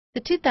The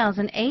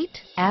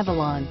 2008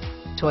 Avalon.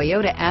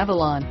 Toyota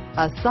Avalon,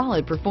 a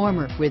solid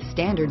performer with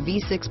standard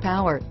V6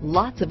 power,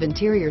 lots of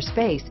interior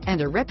space, and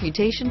a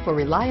reputation for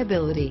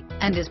reliability,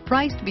 and is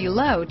priced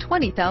below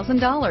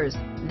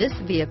 $20,000. This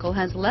vehicle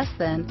has less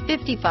than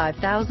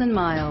 55,000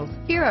 miles.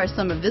 Here are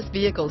some of this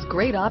vehicle's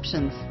great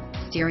options: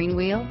 steering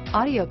wheel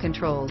audio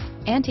controls,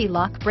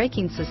 anti-lock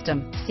braking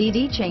system,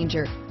 CD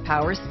changer,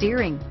 power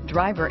steering,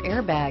 driver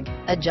airbag,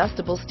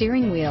 adjustable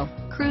steering wheel,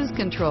 cruise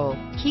control,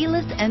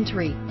 keyless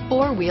entry,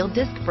 four-wheel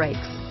disc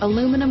brakes,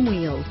 aluminum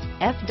wheels,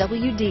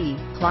 FWD,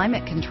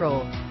 climate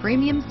control,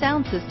 premium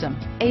sound system,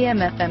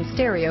 AM/FM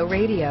stereo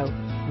radio,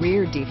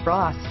 rear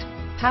defrost,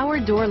 power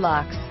door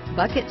locks,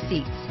 bucket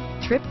seats,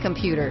 trip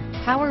computer,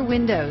 power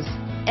windows,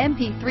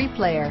 MP3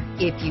 player.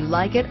 If you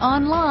like it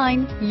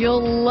online,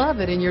 you'll love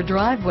it in your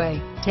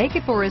driveway. Take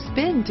it for a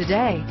spin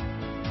today.